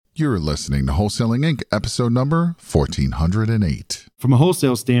You're listening to Wholesaling Inc., episode number 1408. From a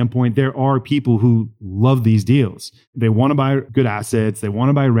wholesale standpoint, there are people who love these deals. They want to buy good assets. They want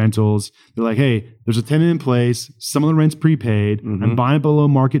to buy rentals. They're like, hey, there's a tenant in place. Some of the rent's prepaid. I'm buying it below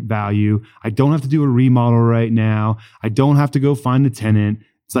market value. I don't have to do a remodel right now. I don't have to go find a tenant.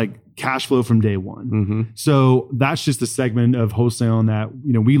 It's like cash flow from day one. So that's just a segment of wholesaling that,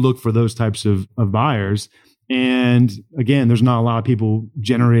 we look for those types of buyers. And again, there's not a lot of people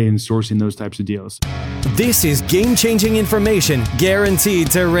generating and sourcing those types of deals. This is game-changing information guaranteed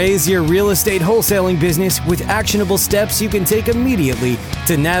to raise your real estate wholesaling business with actionable steps you can take immediately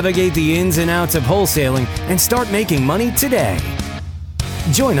to navigate the ins and outs of wholesaling and start making money today.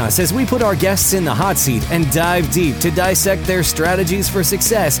 Join us as we put our guests in the hot seat and dive deep to dissect their strategies for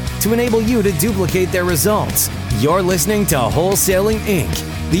success to enable you to duplicate their results. You're listening to Wholesaling Inc.,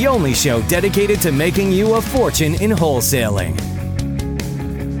 the only show dedicated to making you a fortune in wholesaling.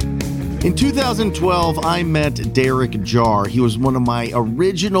 In 2012, I met Derek Jar. He was one of my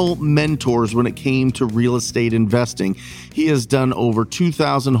original mentors when it came to real estate investing. He has done over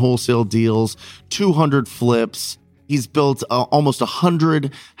 2,000 wholesale deals, 200 flips. He's built almost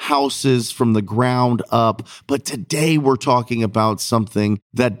 100 houses from the ground up. But today we're talking about something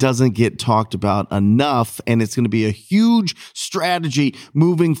that doesn't get talked about enough. And it's going to be a huge strategy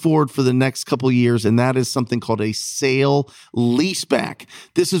moving forward for the next couple of years. And that is something called a sale leaseback.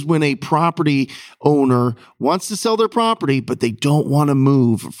 This is when a property owner wants to sell their property, but they don't want to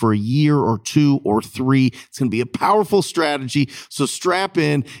move for a year or 2 or 3. It's going to be a powerful strategy. So strap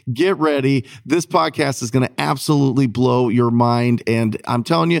in, get ready. This podcast is going to absolutely blow your mind. And I'm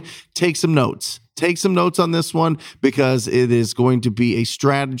telling you, take some notes. Take some notes on this one because it is going to be a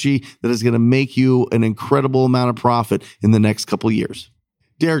strategy that is going to make you an incredible amount of profit in the next couple of years.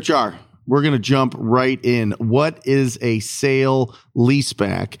 Derek Jar, we're going to jump right in. What is a sale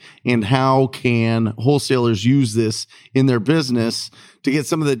leaseback and how can wholesalers use this in their business to get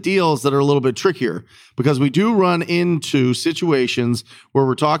some of the deals that are a little bit trickier? Because we do run into situations where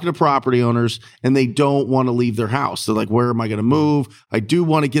we're talking to property owners and they don't want to leave their house. They're like, where am I going to move? I do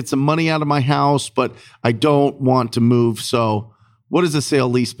want to get some money out of my house, but I don't want to move. So what is a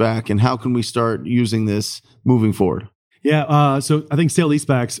sale leaseback and how can we start using this moving forward? Yeah. So I think sale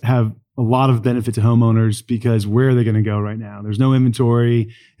leasebacks have a lot of benefit to homeowners because where are they going to go right now? There's no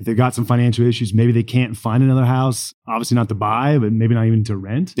inventory. If they've got some financial issues, maybe they can't find another house, obviously not to buy, but maybe not even to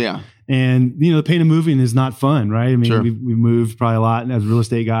rent. Yeah. And, the pain of moving is not fun, right? I mean, Sure. we've moved probably a lot as real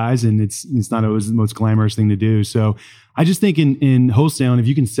estate guys and it's not always the most glamorous thing to do. So I just think in wholesaling, if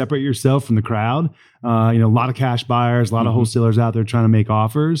you can separate yourself from the crowd, a lot of cash buyers, a lot of wholesalers out there trying to make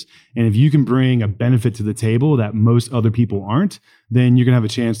offers. And if you can bring a benefit to the table that most other people aren't, then you're going to have a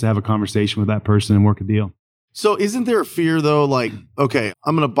chance to have a conversation with that person and work a deal. So isn't there a fear though, like, okay,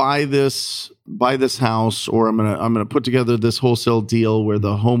 I'm going to buy this house or I'm going to put together this wholesale deal where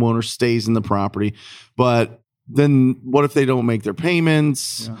the homeowner stays in the property, but then what if they don't make their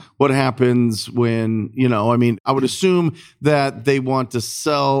payments? Yeah. What happens when, I would assume that they want to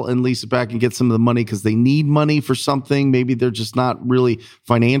sell and lease it back and get some of the money because they need money for something. Maybe they're just not really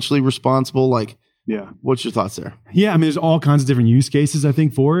financially responsible. Like, yeah. What's your thoughts there? Yeah. I mean, there's all kinds of different use cases, I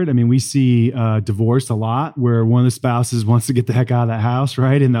think, for it. I mean, we see divorce a lot where one of the spouses wants to get the heck out of that house,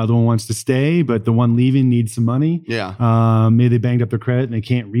 right? And the other one wants to stay, but the one leaving needs some money. Yeah. Maybe they banged up their credit and they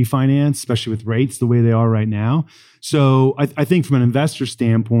can't refinance, especially with rates the way they are right now. So I think from an investor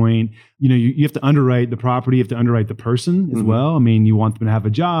standpoint, you have to underwrite the property, you have to underwrite the person as well. I mean, you want them to have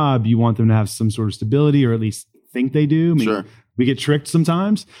a job, you want them to have some sort of stability or at least think they do. I mean, sure. We get tricked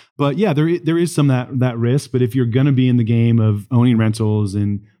sometimes, but yeah, there is some that risk. But if you're going to be in the game of owning rentals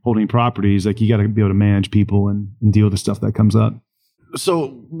and holding properties, like you got to be able to manage people and deal with the stuff that comes up.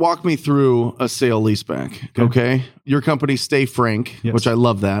 So walk me through a sale leaseback. Okay. Your company, Stay Frank, yes. Which I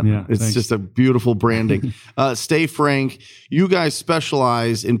love that. Yeah, it's thanks. just a beautiful branding. Stay Frank, you guys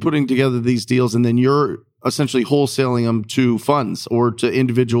specialize in putting together these deals and then you're essentially wholesaling them to funds or to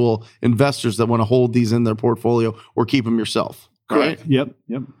individual investors that want to hold these in their portfolio or keep them yourself. Correct? Yep.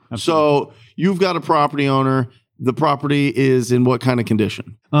 Absolutely. So you've got a property owner. The property is in what kind of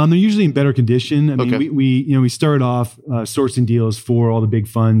condition? They're usually in better condition. I mean, Okay. we started off sourcing deals for all the big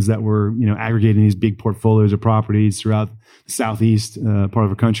funds that were, aggregating these big portfolios of properties throughout the southeast part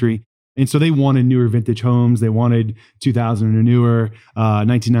of our country. And so they wanted newer vintage homes. They wanted 2000 or newer,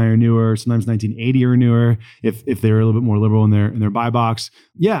 1990 or newer, sometimes 1980 or newer, if they're a little bit more liberal in their buy box.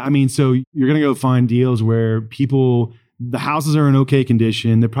 Yeah, I mean, so you're going to go find deals where the houses are in okay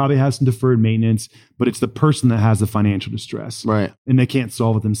condition. They probably have some deferred maintenance, but it's the person that has the financial distress. Right. And they can't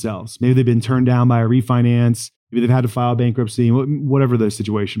solve it themselves. Maybe they've been turned down by a refinance. Maybe they've had to file bankruptcy, whatever the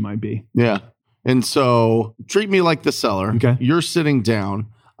situation might be. Yeah. And so treat me like the seller. Okay. You're sitting down.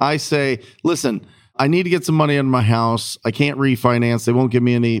 I say, listen, I need to get some money out of my house. I can't refinance. They won't give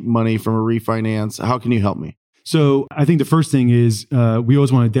me any money from a refinance. How can you help me? So I think the first thing is we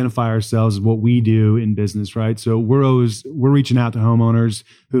always want to identify ourselves as what we do in business, right? So we're reaching out to homeowners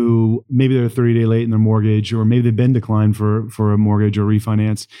who maybe they're 30-day late in their mortgage, or maybe they've been declined for a mortgage or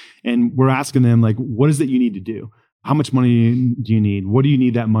refinance. And we're asking them, like, what is it you need to do? How much money do you need? What do you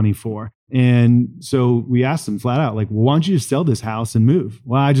need that money for? And so we asked them flat out, like, well, why don't you just sell this house and move?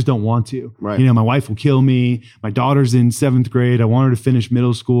 Well, I just don't want to. Right. My wife will kill me. My daughter's in 7th grade. I want her to finish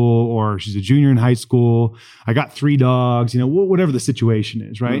middle school, or she's a junior in high school. I got 3 dogs, whatever the situation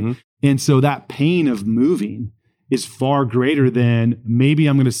is, right? Mm-hmm. And so that pain of moving is far greater than maybe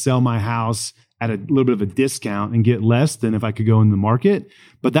I'm going to sell my house at a little bit of a discount and get less than if I could go in the market.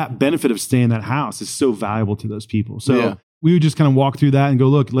 But that benefit of staying in that house is so valuable to those people. So we would just kind of walk through that and go,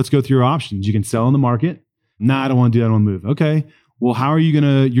 look, let's go through your options. You can sell in the market. Nah, I don't want to do that. I want to move. Okay. Well, how are you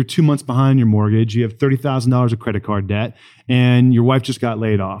you're 2 months behind your mortgage. You have $30,000 of credit card debt, and your wife just got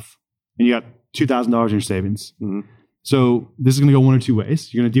laid off, and you got $2,000 in your savings. Mm-hmm. So this is going to go one or two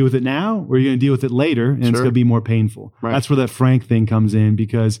ways. You're going to deal with it now, or you're going to deal with it later, and it's going to be more painful. Right. That's where that frank thing comes in,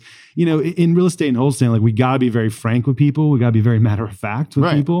 because, in real estate and wholesaling, like, we got to be very frank with people. We got to be very matter of fact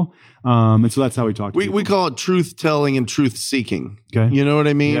with people. And so that's how we talk to people. We call it truth telling and truth seeking. Okay. You know what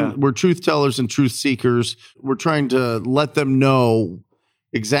I mean? Yeah. We're truth tellers and truth seekers. We're trying to let them know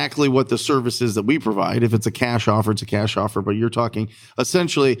exactly what the service is that we provide. If it's a cash offer, it's a cash offer. But you're talking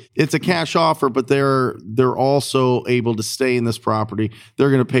essentially it's a cash offer, but they're also able to stay in this property. They're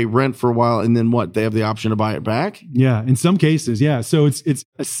going to pay rent for a while, and then what? They have the option to buy it back? Yeah, in some cases, yeah. So it's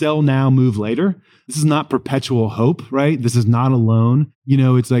a sell now, move later. This is not perpetual hope, right? This is not a loan.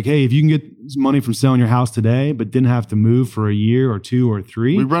 It's like, hey, if you can get money from selling your house today, but didn't have to move for a year or 2 or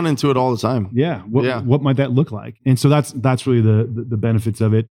 3. We run into it all the time. Yeah. What might that look like? And so that's really the benefits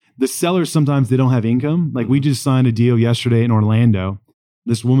of it. The sellers, sometimes they don't have income. Like, we just signed a deal yesterday in Orlando.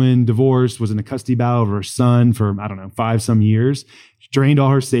 This woman divorced, was in a custody battle over her son for, 5 some years. She drained all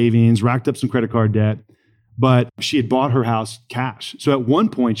her savings, racked up some credit card debt. But she had bought her house cash. So at one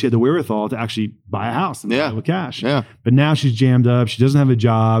point, she had the wherewithal to actually buy a house and buy it with cash. Yeah. But now she's jammed up. She doesn't have a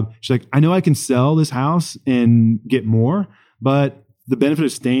job. She's like, I know I can sell this house and get more, but the benefit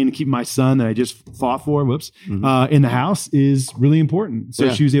of staying and keeping my son that I just fought for, in the house is really important.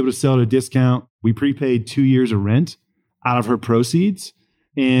 So she was able to sell at a discount. We prepaid 2 years of rent out of her proceeds,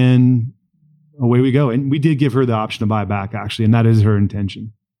 and away we go. And we did give her the option to buy back, actually, and that is her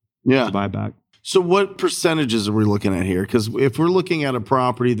intention. Yeah. To buy back. So what percentages are we looking at here? Because if we're looking at a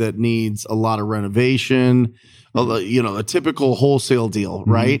property that needs a lot of renovation, a typical wholesale deal,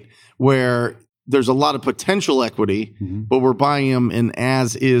 right? Where there's a lot of potential equity, but we're buying them in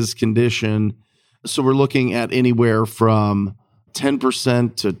as-is condition. So we're looking at anywhere from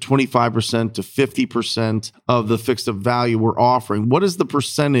 10% to 25% to 50% of the fixed up value we're offering. What is the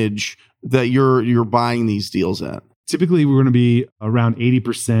percentage that you're buying these deals at? Typically, we're going to be around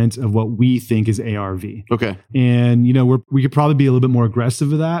 80% of what we think is ARV. Okay. And, we could probably be a little bit more aggressive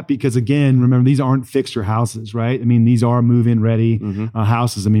with that because, again, remember, these aren't fixture houses, right? I mean, these are move-in ready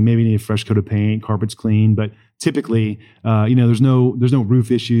houses. I mean, maybe you need a fresh coat of paint, carpet's clean, but typically, there's no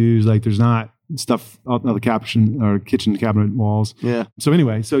roof issues. Like, there's not stuff on the kitchen cabinet walls. Yeah. So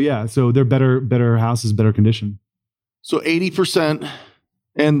anyway, so they're better houses, better condition. So 80%.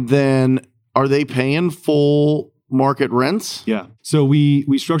 And then are they paying full market rents? Yeah. So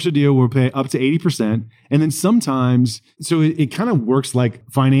we structure a deal where we pay up to 80%. And then sometimes, so it kind of works like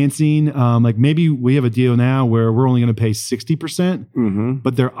financing. Like, maybe we have a deal now where we're only going to pay 60%,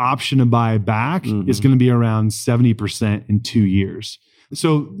 but their option to buy back is going to be around 70% in 2 years.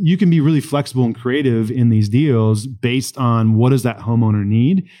 So you can be really flexible and creative in these deals based on what does that homeowner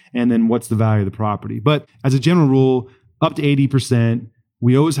need and then what's the value of the property. But as a general rule, up to 80%.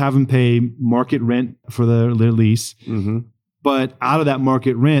 We always have them pay market rent for their lease, but out of that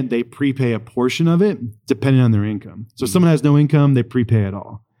market rent, they prepay a portion of it depending on their income. So if someone has no income, they prepay it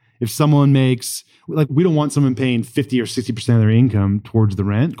all. If someone makes, we don't want someone paying 50 or 60% of their income towards the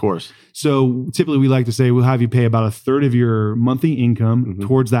rent. Of course. So typically we like to say, we'll have you pay about a third of your monthly income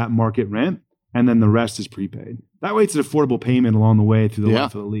towards that market rent, and then the rest is prepaid. That way it's an affordable payment along the way through the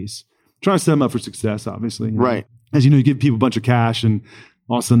life of the lease. Trying to set them up for success, obviously. Right. As you give people a bunch of cash and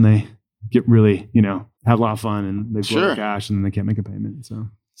all of a sudden they get really, have a lot of fun and they blow their cash and then they can't make a payment.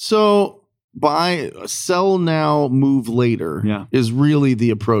 So buy, sell now, move later is really the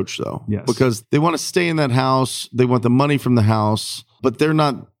approach, though. Yes. Because they want to stay in that house. They want the money from the house, but they're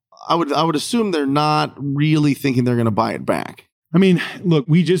not I would assume they're not really thinking they're going to buy it back. I mean, look,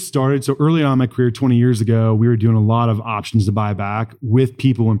 we just started. So early on in my career, 20 years ago, we were doing a lot of options to buy back with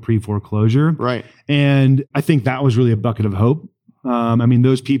people in pre-foreclosure. Right. And I think that was really a bucket of hope. I mean,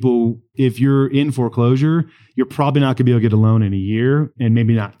 those people, if you're in foreclosure, you're probably not going to be able to get a loan in a year and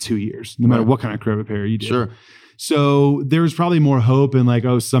maybe not 2 years, no matter what kind of credit repair you do. Sure. So there's probably more hope in like,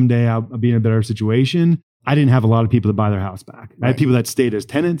 oh, someday I'll be in a better situation. I didn't have a lot of people to buy their house back. I had people that stayed as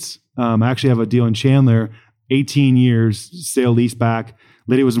tenants. I actually have a deal in Chandler, 18 years, sale leaseback.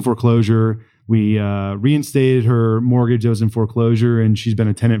 Lady was in foreclosure. We reinstated her mortgage that was in foreclosure, and she's been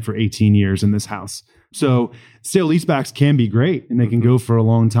a tenant for 18 years in this house. So sale leasebacks can be great, and they can go for a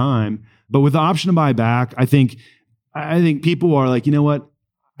long time. But with the option to buy back, I think people are like, you know what?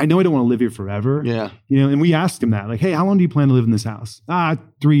 I know I don't want to live here forever. Yeah. You know, and we asked them that, like, hey, how long do you plan to live in this house?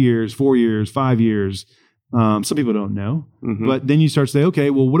 3 years, 4 years, 5 years. Some people don't know, but then you start to say, okay,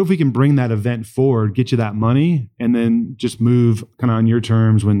 well, what if we can bring that event forward, get you that money, and then just move kind of on your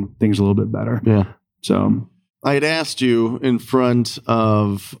terms when things are a little bit better. Yeah. So I had asked you in front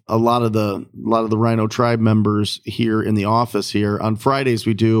of a lot of the Rhino Tribe members here in the office here. On Fridays,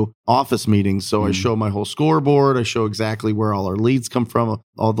 we do office meetings. So I show my whole scoreboard. I show exactly where all our leads come from.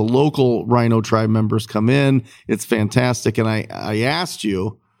 All the local Rhino Tribe members come in. It's fantastic. And I asked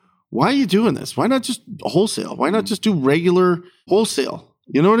you, why are you doing this? Why not just wholesale? Why not just do regular wholesale?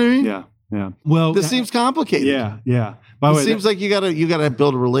 You know what I mean? Yeah. Yeah. Well, this seems complicated. Yeah. Yeah. By the way, it seems like you gotta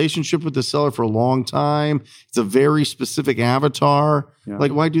build a relationship with the seller for a long time. It's a very specific avatar. Yeah.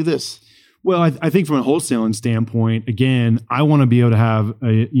 Like, why do this? Well, I think from a wholesaling standpoint, again, I want to be able to have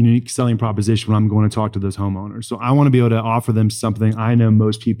a unique selling proposition when I'm going to talk to those homeowners. So I want to be able to offer them something I know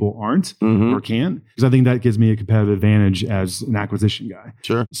most people aren't or can't, because I think that gives me a competitive advantage as an acquisition guy.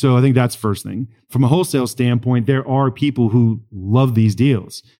 Sure. So I think that's first thing. From a wholesale standpoint, there are people who love these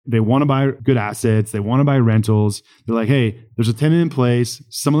deals. They want to buy good assets. They want to buy rentals. They're like, hey, there's a tenant in place.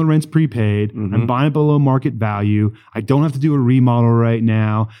 Some of the rent's prepaid. I'm buying it below market value. I don't have to do a remodel right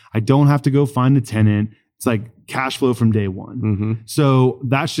now. I don't have to go find a tenant. It's like cash flow from day one. So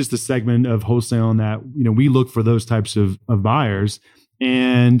that's just a segment of wholesaling that, you know, we look for those types of buyers.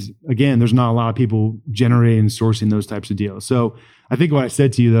 And again, there's not a lot of people generating and sourcing those types of deals. So I think what I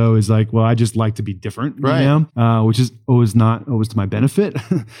said to you though is like, well, I just like to be different, right? You know? Which is not always to my benefit,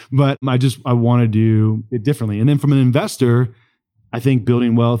 but I want to do it differently. And then from an investor, I think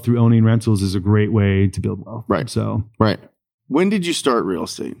building wealth through owning rentals is a great way to build wealth. Right. So, right. When did you start real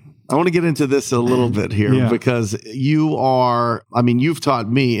estate? I want to get into this a little bit here because you've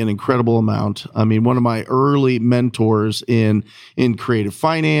taught me an incredible amount. I mean, one of my early mentors in creative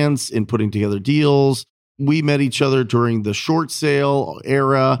finance, in putting together deals. We met each other during the short sale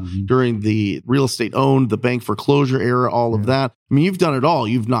era, during the real estate owned, the bank foreclosure era, all of that. I mean, you've done it all.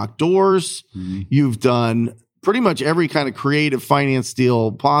 You've knocked doors. You've done pretty much every kind of creative finance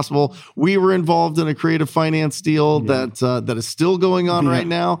deal possible. We were involved in a creative finance deal that is still going on right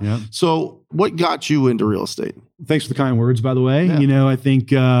now. Yeah. So what got you into real estate? Thanks for the kind words, by the way. Yeah. You know, I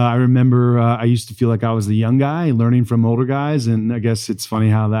think I remember I used to feel like I was the young guy learning from older guys. And I guess it's funny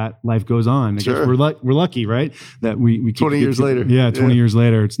how that life goes on. I guess we're lucky, right? That we keep 20 years later. Yeah, 20 years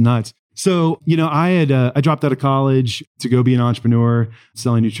later. It's nuts. So, you know, I dropped out of college to go be an entrepreneur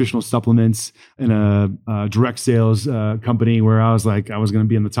selling nutritional supplements in a direct sales company where I was like, I was going to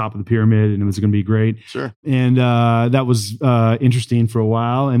be on the top of the pyramid and it was going to be great. Sure. And that was interesting for a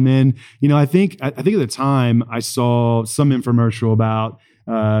while. And then, you know, I think at the time I saw some infomercial about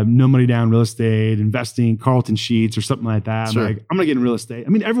no money down real estate, investing, Carlton sheets or something like that. Sure. I'm like, I'm going to get in real estate. I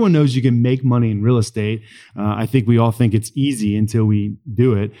mean, everyone knows you can make money in real estate. I think we all think it's easy until we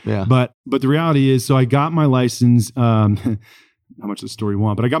do it. Yeah. But the reality is, so I got my license, how much of the story you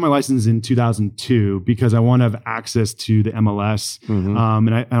want, but I got my license in 2002 because I want to have access to the MLS.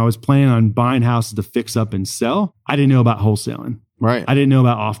 And I was planning on buying houses to fix up and sell. I didn't know about wholesaling. Right. I didn't know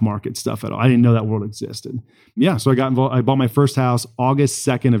about off-market stuff at all. I didn't know that world existed. Yeah. So I got involved. I bought my first house August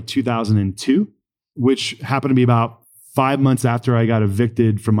 2nd of 2002, which happened to be about 5 months after I got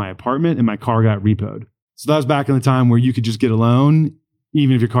evicted from my apartment and my car got repoed. So that was back in the time where you could just get a loan,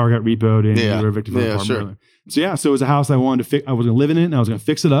 even if your car got repoed and you were evicted from the apartment. Sure. So it was a house I wanted to fix. I was going to live in it and I was going to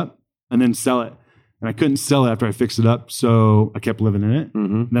fix it up and then sell it. And I couldn't sell it after I fixed it up. So I kept living in it.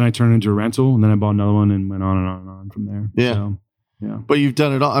 Then I turned it into a rental and then I bought another one and went on and on and on from there. Yeah. So, yeah. But you've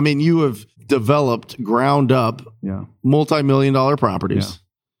done it all. I mean, you have developed ground up multi-million-dollar properties.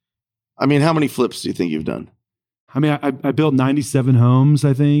 Yeah. I mean, how many flips do you think you've done? I mean, I built 97 homes,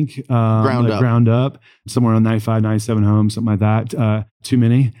 I think. Ground up. Somewhere around 95, 97 homes, something like that. Too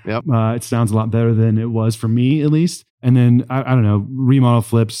many. Yep. It sounds a lot better than it was for me, at least. And then I don't know, remodel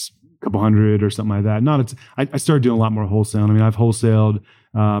flips, a couple hundred or something like that. I started doing a lot more wholesaling. I mean, I've wholesaled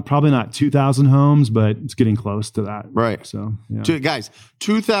probably not 2,000 homes, but it's getting close to that. Right. So, yeah. Guys,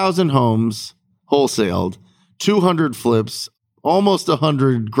 2,000 homes wholesaled, 200 flips, almost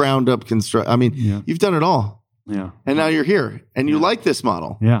 100 ground up construct. I mean, you've done it all. Yeah. And now you're here and you like this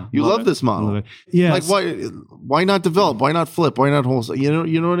model. Yeah. You love this model. Yeah. Like why not develop? Why not flip? Why not wholesale?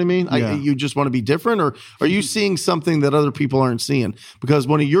 You know what I mean? Yeah. You just want to be different, or are you seeing something that other people aren't seeing? Because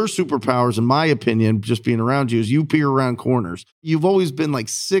one of your superpowers, in my opinion, just being around you, is you peer around corners. You've always been like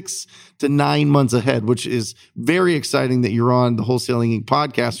 6 to 9 months ahead, which is very exciting that you're on the Wholesaling Inc.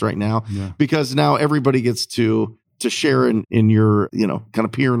 podcast right now, because now everybody gets to share in your, kind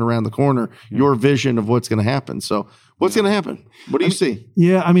of peering around the corner, your vision of what's going to happen. So what's going to happen? What do you see?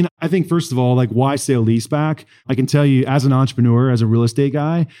 Yeah. I mean, I think first of all, like, why sale leaseback? I can tell you, as an entrepreneur, as a real estate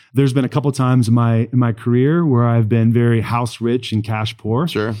guy, there's been a couple of times in my career where I've been very house rich and cash poor.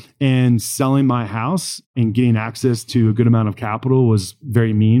 Sure. And selling my house and getting access to a good amount of capital was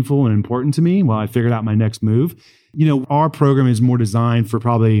very meaningful and important to me while I figured out my next move. Our program is more designed for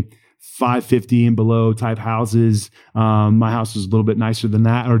probably 550 and below type houses. My house was a little bit nicer than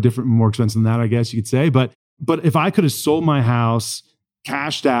that, or different, more expensive than that, I guess you could say. But if I could have sold my house,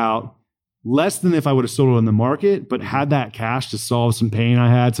 cashed out, less than if I would have sold it in the market, but had that cash to solve some pain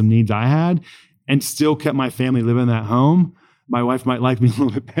I had, some needs I had, and still kept my family living in that home, my wife might like me a little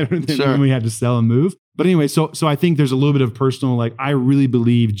bit better than when we had to sell and move. But anyway, so I think there's a little bit of personal, like, I really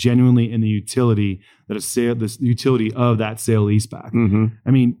believe genuinely in the utility this utility of that sale leaseback. Mm-hmm.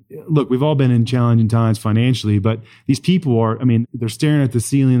 I mean, look, we've all been in challenging times financially, but these people they're staring at the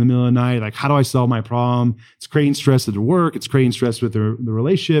ceiling in the middle of the night. Like, how do I solve my problem? It's creating stress at their work. It's creating stress with their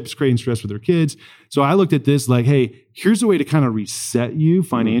relationships, creating stress with their kids. So I looked at this like, hey, here's a way to kind of reset you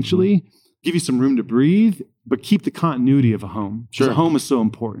financially, give you some room to breathe, but keep the continuity of a home. Sure. A home is so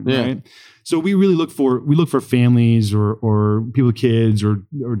important, right? So we really look for families or people with kids or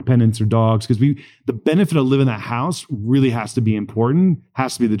dependents or dogs, because the benefit of living in that house really has to be important,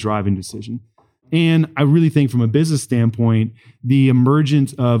 has to be the driving decision. And I really think from a business standpoint, the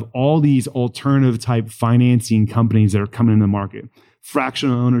emergence of all these alternative type financing companies that are coming in the market,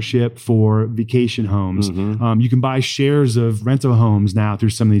 fractional ownership for vacation homes. You can buy shares of rental homes now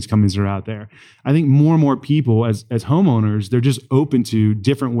through some of these companies that are out there. I think more and more people as homeowners, they're just open to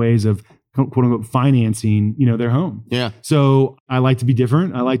different ways of quote unquote financing, their home. Yeah. So I like to be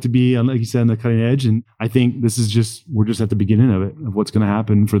different. I like to be, like you said, on the cutting edge. And I think we're just at the beginning of it, of what's going to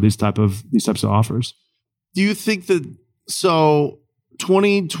happen for these types of offers. Do you think that,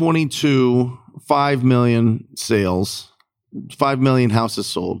 2022, 5 million sales, 5 million houses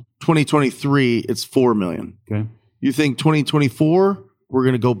sold. 2023, it's 4 million. Okay. You think 2024, we're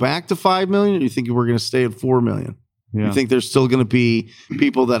going to go back to 5 million, or you think we're going to stay at 4 million? Yeah. You think there's still going to be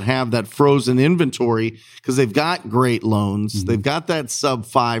people that have that frozen inventory because they've got great loans. Mm-hmm. They've got that sub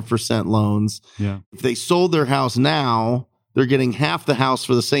 5% loans. Yeah. If they sold their house now, they're getting half the house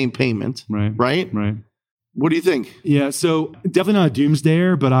for the same payment. Right. Right. What do you think? Yeah, so definitely not a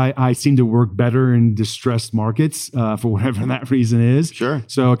doomsdayer, but I seem to work better in distressed markets for whatever that reason is. Sure.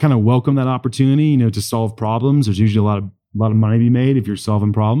 So I kind of welcome that opportunity, to solve problems. There's usually a lot of money to be made if you're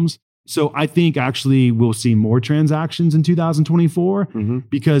solving problems. So I think actually we'll see more transactions in 2024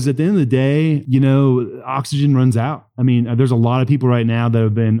 because at the end of the day, oxygen runs out. I mean, there's a lot of people right now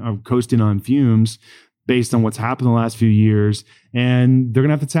that are coasting on fumes based on what's happened in the last few years, and they're going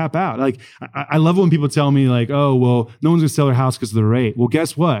to have to tap out. Like, I love when people tell me like, oh, well, no one's going to sell their house because of the rate. Well,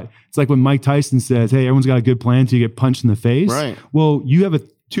 guess what? It's like when Mike Tyson says, hey, everyone's got a good plan until you get punched in the face. Right. Well, you have a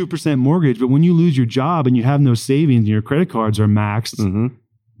 2% mortgage, but when you lose your job and you have no savings and your credit cards are maxed,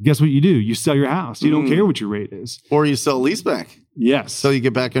 guess what you do? You sell your house. You don't care what your rate is. Or you sell leaseback. Yes. So you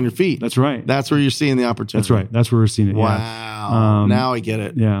get back on your feet. That's right. That's where you're seeing the opportunity. That's right. That's where we're seeing it. Wow. Yeah. Now I get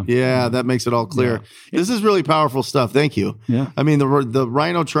it. Yeah. Yeah. That makes it all clear. Yeah. This is really powerful stuff. Thank you. Yeah. I mean, the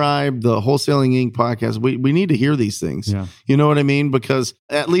Rhino Tribe, the Wholesaling Inc. podcast, we need to hear these things. Yeah. You know what I mean? Because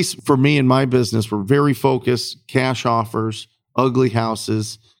at least for me and my business, we're very focused, cash offers, ugly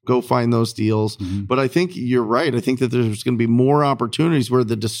houses, go find those deals. But I think you're right. I think that there's going to be more opportunities where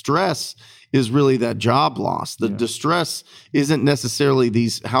the distress is really that job loss. The distress isn't necessarily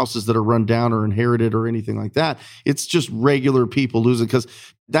these houses that are run down or inherited or anything like that. It's just regular people losing, because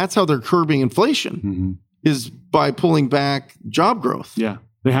that's how they're curbing inflation is by pulling back job growth. Yeah,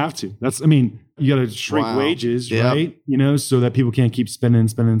 they have to. You got to shrink wages, Yep. right? You know, so that people can't keep spending.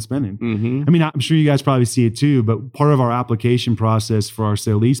 Mm-hmm. I mean, I'm sure you guys probably see it too, but part of our application process for our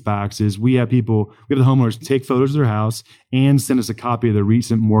sale leasebacks is we have the homeowners take photos of their house and send us a copy of their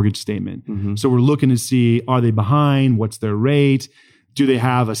recent mortgage statement. Mm-hmm. So we're looking to see, are they behind? What's their rate? Do they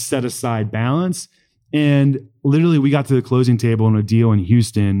have a set aside balance? And literally we got to the closing table on a deal in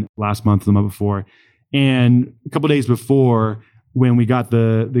Houston last month, the month before. And a couple of days before, when they got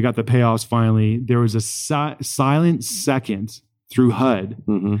the payoffs finally, there was a silent second through HUD,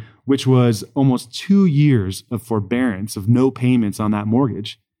 Mm-hmm. which was almost 2 years of forbearance of no payments on that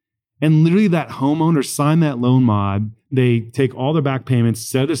mortgage. And literally that homeowner signed that loan mod. They take all their back payments,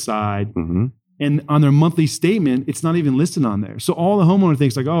 set it aside, Mm-hmm. and on their monthly statement, it's not even listed on there. So all the homeowner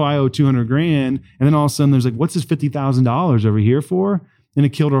thinks like, oh, I owe $200,000. And then all of a sudden there's like, what's this $50,000 over here for? And it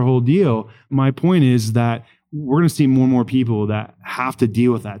killed our whole deal. My point is that we're going to see more and more people that have to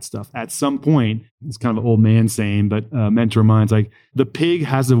deal with that stuff at some point. It's kind of an old man saying, but a mentor of mine's like, the pig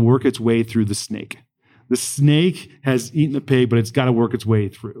has to work its way through the snake. The snake has eaten the pig, but it's got to work its way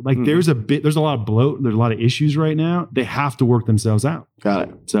through. Like there's a lot of bloat. There's a lot of issues right now. They have to work themselves out. Got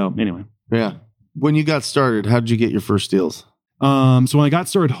it. So anyway. Yeah. When you got started, how did you get your first deals? So when I got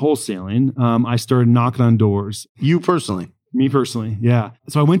started wholesaling, I started knocking on doors. You personally? Me personally, yeah.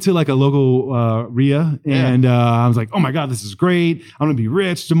 So I went to like a local RIA, and I was like, "Oh my god, this is great! I'm gonna be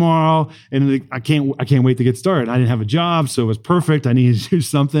rich tomorrow!" And I can't wait to get started. I didn't have a job, so it was perfect. I needed to do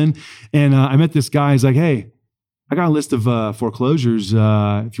something, and I met this guy. He's like, "Hey, I got a list of foreclosures.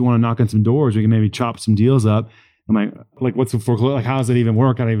 If you want to knock on some doors, we can maybe chop some deals up." I'm like, what's a foreclosure? Like, how does that even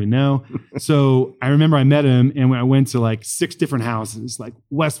work? I don't even know. So I remember I met him and I went to like 6 different houses, like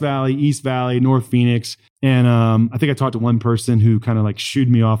West Valley, East Valley, North Phoenix. And I think I talked to one person who kind of like shooed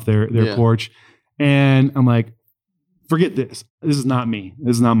me off their porch. And I'm like, forget this. This is not me.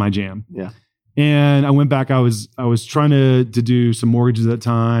 This is not my jam. Yeah. And I went back. I was trying to do some mortgages at that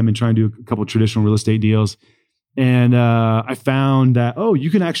time and trying to do a couple of traditional real estate deals. And I found that, you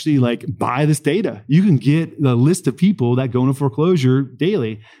can actually like buy this data. You can get the list of people that go into foreclosure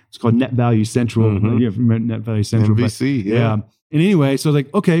daily. It's called Net Value Central. Mm-hmm. You have Net Value Central. NVC, yeah. And anyway, so I was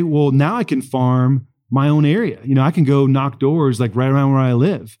like, okay, well now I can farm my own area. You know, I can go knock doors like right around where I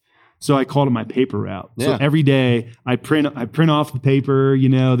live. So I called it my paper route. Yeah. So every day I print off the paper, you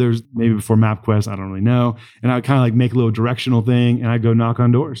know, there's maybe before MapQuest, I don't really know. And I kind of like make a little directional thing and I'd go knock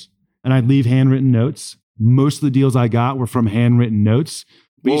on doors and I'd leave handwritten notes. Most of the deals I got were from handwritten notes.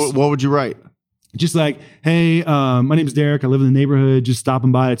 What would you write? Just like, hey, my name is Derek. I live in the neighborhood. Just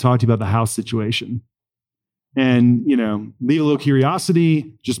stopping by to talk to you about the house situation. And, you know, leave a little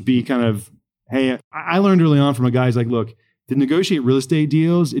curiosity. Just be kind of, hey, I learned early on from a guy who's like, look, to negotiate real estate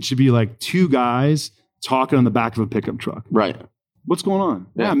deals, it should be like 2 guys talking on the back of a pickup truck. Right. What's going on?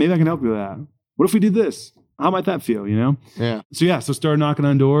 Yeah. Yeah, maybe I can help you with that. What if we did this? How might that feel, you know? Yeah. So started knocking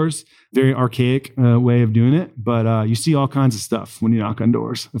on doors. Very archaic way of doing it. But you see all kinds of stuff when you knock on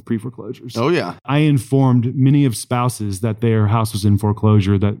doors of pre-foreclosures. Oh, yeah. I informed many of spouses that their house was in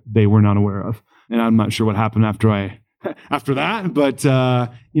foreclosure that they were not aware of. And I'm not sure what happened after that. But,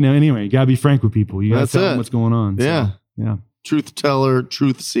 anyway, you got to be frank with people. You got to tell them what's going on. Yeah. So, yeah. Truth teller,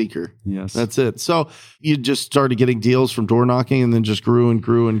 truth seeker. Yes. That's it. So you just started getting deals from door knocking and then just grew and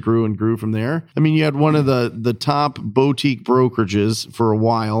grew and grew and grew from there. I mean, you had one of the top boutique brokerages for a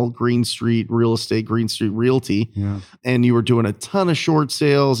while, Green Street Real Estate, Green Street Realty. Yeah. And you were doing a ton of short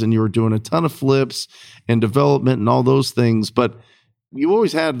sales and you were doing a ton of flips and development and all those things. But you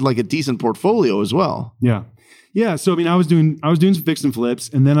always had like a decent portfolio as well. Yeah. Yeah. So, I mean, I was doing some fix and flips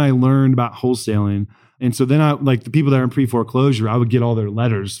and then I learned about wholesaling. And so then the people that are in pre-foreclosure, I would get all their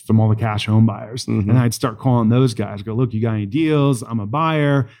letters from all the cash home buyers. Mm-hmm. And I'd start calling those guys, go, look, you got any deals? I'm a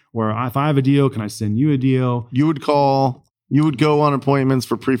buyer. Or if I have a deal, can I send you a deal? You would go on appointments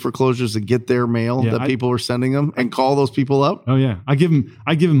for pre-foreclosures to get their mail that people were sending them and call those people up? Oh yeah. I give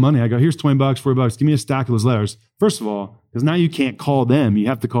them money. I go, here's $20, $40. Give me a stack of those letters. First of all, because now you can't call them. You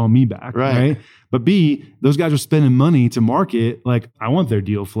have to call me back. Right? But B, those guys are spending money to market. Like I want their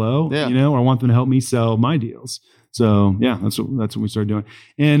deal flow, or I want them to help me sell my deals. So yeah, that's what we started doing.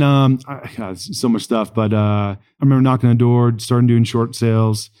 And God, so much stuff. But I remember knocking on the door, starting doing short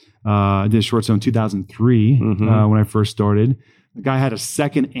sales. I did a short sale in 2003 when I first started. The guy had a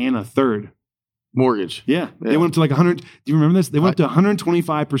second and a third mortgage. Yeah. They went up to like 100. Do you remember this? They went up to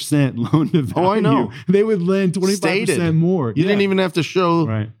 125% loan to value. Oh, I know. They would lend 25% more. You didn't even have to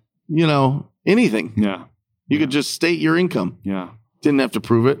show, anything. Yeah. You could just state your income. Yeah. Didn't have to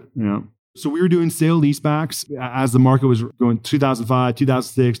prove it. Yeah. So we were doing sale leasebacks as the market was going 2005,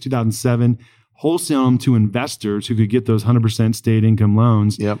 2006, 2007, wholesale them to investors who could get those 100% state income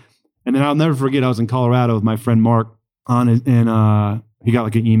loans. Yep. And then I'll never forget, I was in Colorado with my friend Mark on it, and he got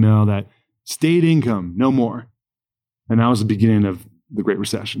like an email that state income, no more. And that was the beginning of the Great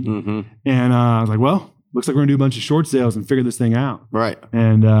Recession. Mm-hmm. And I was like, well, looks like we're gonna do a bunch of short sales and figure this thing out. Right.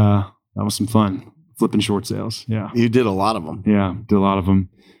 And that was some fun, flipping short sales. Yeah. You did a lot of them. Yeah, did a lot of them.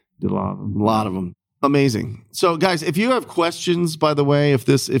 A lot of them. Amazing. So guys, if you have questions, by the way, if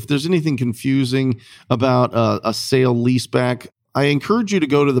there's anything confusing about a sale leaseback, I encourage you to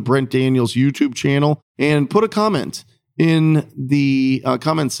go to the Brent Daniels YouTube channel and put a comment in the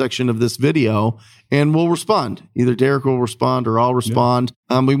comment section of this video, and we'll respond. Either Derek will respond or I'll respond.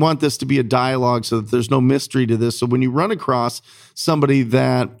 Yeah. We want this to be a dialogue so that there's no mystery to this. So when you run across somebody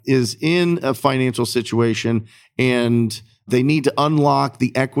that is in a financial situation and they need to unlock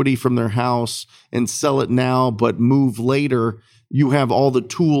the equity from their house and sell it now, but move later, you have all the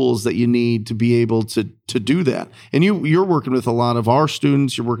tools that you need to be able to do that. And you're working with a lot of our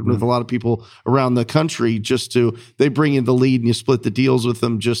students. You're working with a lot of people around the country. They bring in the lead and you split the deals with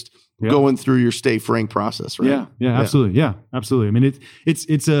them. Just going through your Stay Frank process, right? Yeah, absolutely. Yeah, absolutely. I mean,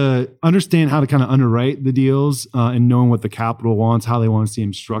 it's understand how to kind of underwrite the deals and knowing what the capital wants, how they want to see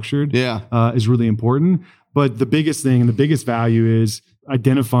them structured. Is really important. But the biggest thing and the biggest value is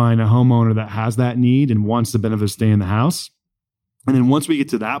identifying a homeowner that has that need and wants the benefit of staying in the house. And then once we get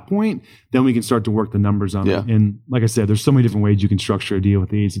to that point, then we can start to work the numbers on it. And like I said, there's so many different ways you can structure a deal with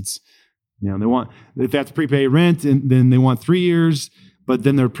these. It's, if they have to prepay rent, and then they want 3 years, but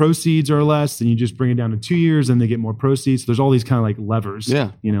then their proceeds are less, and you just bring it down to 2 years and they get more proceeds. So there's all these kind of like levers.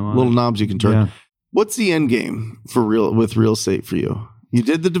 Little knobs you can turn. Yeah. What's the end game with real estate for you? You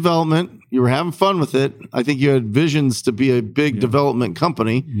did the development. You were having fun with it. I think you had visions to be a big development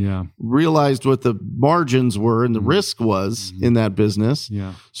company. Yeah. Realized what the margins were and the risk was in that business.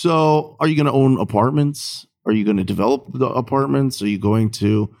 Yeah. So are you going to own apartments? Are you going to develop the apartments? Are you going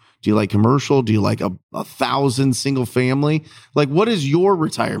to, do you like commercial? Do you like a 1,000 single family? Like, what is your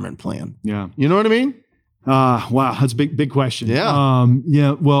retirement plan? Yeah. You know what I mean? Wow, that's a big question. Yeah.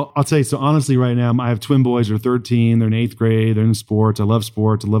 Well, I'll tell you, so honestly, right now, I have twin boys. They're 13. They're in 8th grade. They're in sports. I love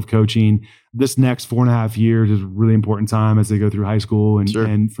sports. I love coaching. This next 4.5 years is a really important time as they go through high school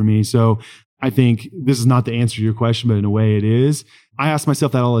and for me. So I think this is not the answer to your question, but in a way it is. I ask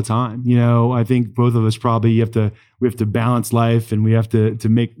myself that all the time. I think both of us probably we have to balance life, and we have to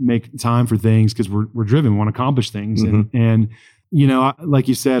make time for things because we're driven. We want to accomplish things. And like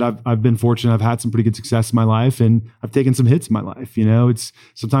you said, I've been fortunate. I've had some pretty good success in my life, and I've taken some hits in my life. It's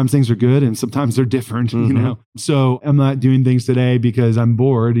sometimes things are good and sometimes they're different, So I'm not doing things today because I'm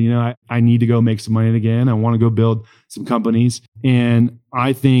bored. I need to go make some money again. I want to go build some companies. And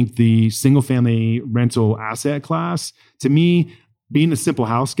I think the single family rental asset class, to me, being a simple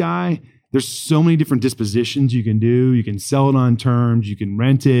house guy, there's so many different dispositions you can do. You can sell it on terms. You can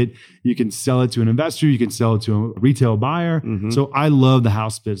rent it. You can sell it to an investor. You can sell it to a retail buyer. So I love the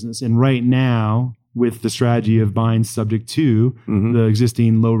house business. And right now, with the strategy of buying subject to the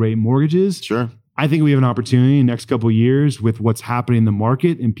existing low rate mortgages, I think we have an opportunity in the next couple of years with what's happening in the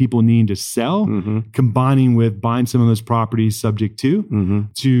market and people needing to sell, combining with buying some of those properties subject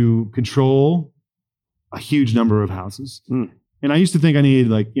to control a huge number of houses. And I used to think I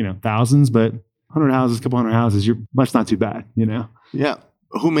needed thousands, but 100 houses, a couple hundred houses, that's not too bad, Yeah.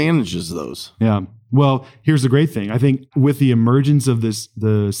 Who manages those? Yeah. Well, here's the great thing. I think with the emergence of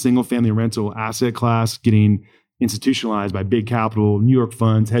the single family rental asset class getting institutionalized by big capital, New York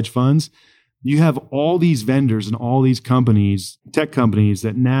funds, hedge funds, you have all these vendors and all these companies, tech companies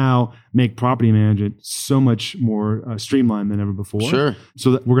that now make property management so much more streamlined than ever before.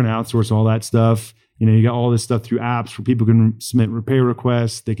 So that we're going to outsource all that stuff. You got all this stuff through apps where people can submit repair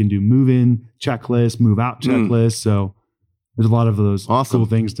requests. They can do move-in checklists, move-out checklists. So there's a lot of those cool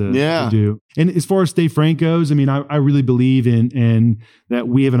things to do. And as far as Stay Frank goes, I really believe in that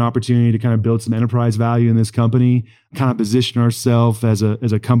we have an opportunity to kind of build some enterprise value in this company, kind of position ourselves as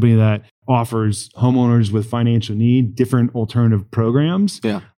a company that offers homeowners with financial need different alternative programs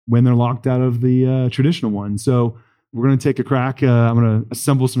when they're locked out of the traditional one. So we're going to take a crack. I'm going to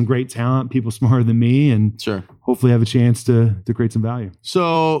assemble some great talent, people smarter than me, and hopefully have a chance to create some value.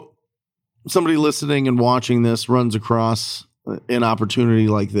 So somebody listening and watching this runs across an opportunity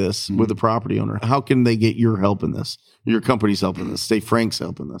like this with a property owner. How can they get your help in this? Your company's help in this? Stay Frank's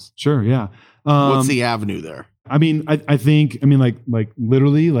help in this? Sure, yeah. What's the avenue there? I think, like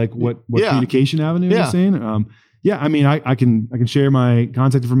literally, like what communication avenue you're saying? Yeah, I mean, I can share my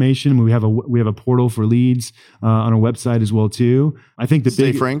contact information. We have a portal for leads on our website as well too. I think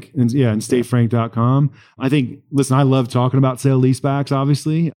Stay Frank. and stayfrank.com. I think, listen, I love talking about sale leasebacks,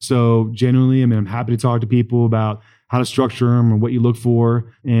 obviously. So genuinely, I mean, I'm happy to talk to people about how to structure them or what you look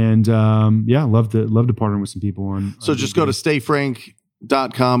for, and love to partner with some people on. So just go to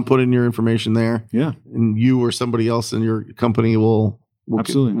stayfrank.com, put in your information there. Yeah, and you or somebody else in your company will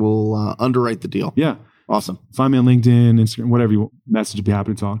underwrite the deal. Yeah. Awesome. Find me on LinkedIn, Instagram, whatever you message. I'd be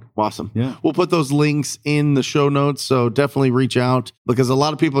happy to talk. Awesome. Yeah. We'll put those links in the show notes. So definitely reach out because a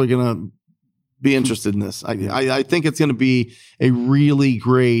lot of people are going to be interested in this. I think it's going to be a really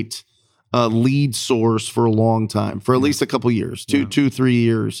great lead source for a long time, for at least a couple years, 2-3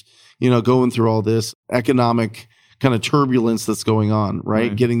 years, going through all this economic kind of turbulence that's going on,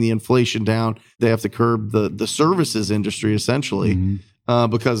 right? Getting the inflation down. They have to curb the services industry essentially. Mm-hmm.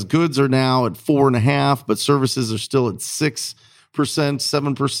 Because goods are now at 4.5%, but services are still at 6%,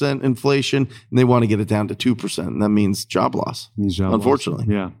 7% inflation, and they want to get it down to 2%. And that means job loss. Unfortunately.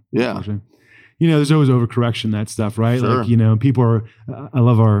 Yeah. Unfortunately. There's always overcorrection, that stuff, right? Sure. Like, people are, I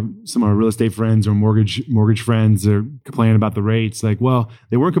love some of our real estate friends or mortgage friends are complaining about the rates. Like, well,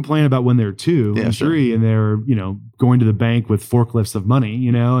 they weren't complaining about when they're 2 and 3 and they're, going to the bank with forklifts of money,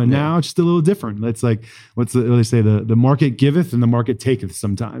 and now it's just a little different. It's like, what they say? The market giveth and the market taketh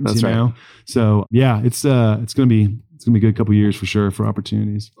sometimes, That's right. So yeah, it's going to be a good couple of years for sure for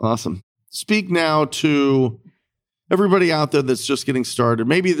opportunities. Awesome. Speak now to everybody out there that's just getting started.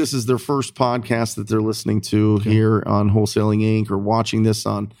 Maybe this is their first podcast that they're listening to here on Wholesaling Inc. or watching this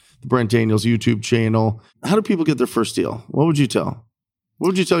on the Brent Daniels YouTube channel. How do people get their first deal? What would you tell? What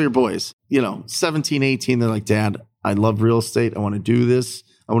would you tell your boys? 17, 18, they're like, Dad, I love real estate. I want to do this.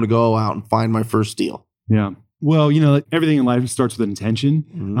 I want to go out and find my first deal. Yeah. Well, like everything in life starts with intention.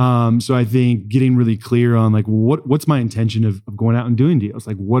 Mm-hmm. So I think getting really clear on like, what's my intention of going out and doing deals?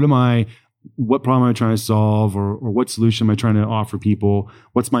 Like, what problem am I trying to solve or what solution am I trying to offer people?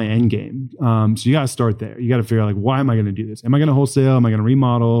 What's my end game? So you got to start there. You got to figure out like, why am I going to do this? Am I going to wholesale? Am I going to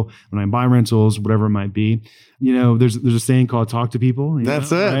remodel? When I buy rentals, whatever it might be. There's a saying called talk to people.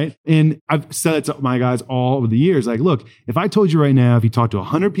 That's it. Right? And I've said it to my guys all over the years. Like, look, if I told you right now, if you talk to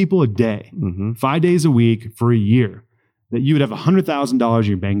 100 people a day, 5 days a week for a year, that you would have $100,000 in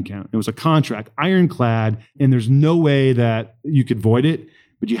your bank account. It was a contract, ironclad, and there's no way that you could void it.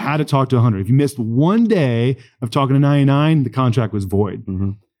 But you had to talk to 100. If you missed one day of talking to 99, the contract was void.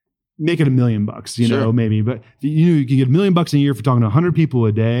 Mm-hmm. Make it $1 million, Sure. maybe. But you can get $1 million a year for talking to 100 people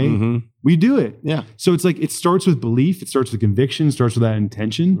a day. We do it. Yeah. So it's like, it starts with belief. It starts with conviction. It starts with that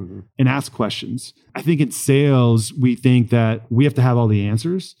intention and ask questions. I think in sales, we think that we have to have all the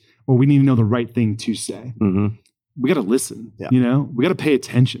answers or we need to know the right thing to say. We got to listen, we got to pay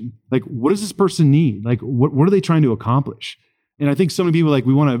attention. Like, what does this person need? Like, what are they trying to accomplish? And I think so many people, like,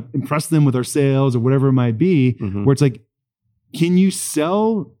 we want to impress them with our sales or whatever it might be, where it's like, can you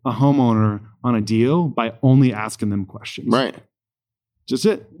sell a homeowner on a deal by only asking them questions? Right. Just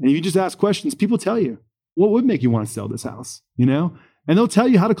it. And if you just ask questions, people tell you, what would make you want to sell this house? And they'll tell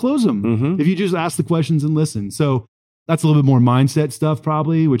you how to close them if you just ask the questions and listen. So that's a little bit more mindset stuff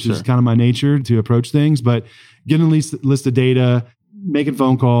probably, which is kind of my nature to approach things. But getting a list of data, making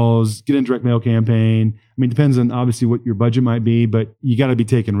phone calls, get in a direct mail campaign. I mean, it depends on obviously what your budget might be, but you got to be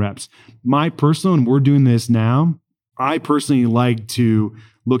taking reps. My personal, and we're doing this now, I personally like to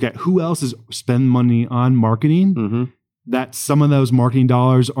look at who else is spending money on marketing, that some of those marketing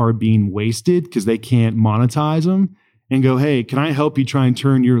dollars are being wasted because they can't monetize them, and go, hey, can I help you try and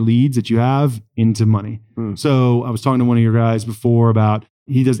turn your leads that you have into money? So I was talking to one of your guys before about,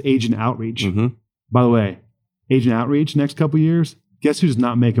 he does agent outreach. By the way, agent outreach next couple of years, guess who's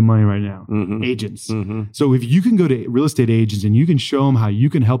not making money right now? Agents. So if you can go to real estate agents and you can show them how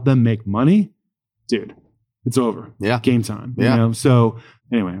you can help them make money, dude, it's over. Yeah. Game time. Yeah. So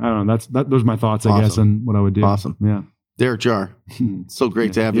anyway, I don't know. Those are my thoughts, I guess, on what I would do. Awesome. Yeah. Derek Jar. So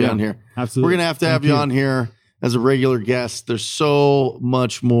great to have you on here. Absolutely. We're going to have you on here as a regular guest. There's so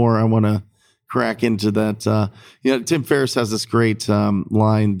much more I want to crack into that. Tim Ferriss has this great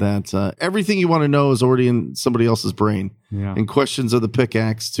line that everything you want to know is already in somebody else's brain. Yeah. And questions are the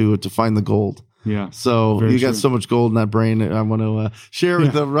pickaxe to find the gold. Yeah. So Very you got true. so much gold in that brain. I want to share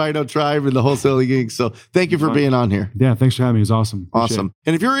with the Rhino Tribe and the Wholesaling Inc. So thank you for being on here. Yeah. Thanks for having me. It was awesome. Appreciate Awesome. it.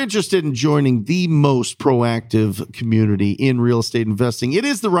 And if you're interested in joining the most proactive community in real estate investing, it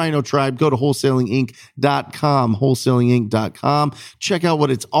is the Rhino Tribe. Go to wholesalinginc.com, wholesalinginc.com. Check out what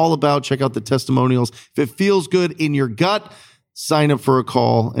it's all about. Check out the testimonials. If it feels good in your gut, sign up for a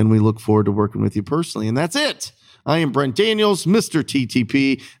call, and we look forward to working with you personally. And that's it I am Brent Daniels, Mr.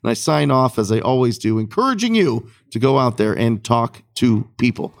 TTP, and I sign off as I always do, encouraging you to go out there and talk to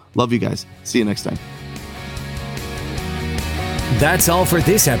people. Love you guys. See you next time. That's all for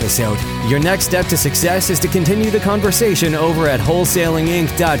this episode. Your next step to success is to continue the conversation over at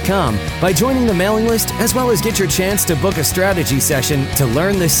wholesalinginc.com by joining the mailing list, as well as get your chance to book a strategy session to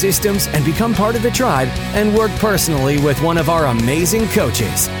learn the systems and become part of the tribe and work personally with one of our amazing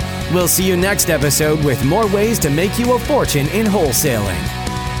coaches. We'll see you next episode with more ways to make you a fortune in wholesaling.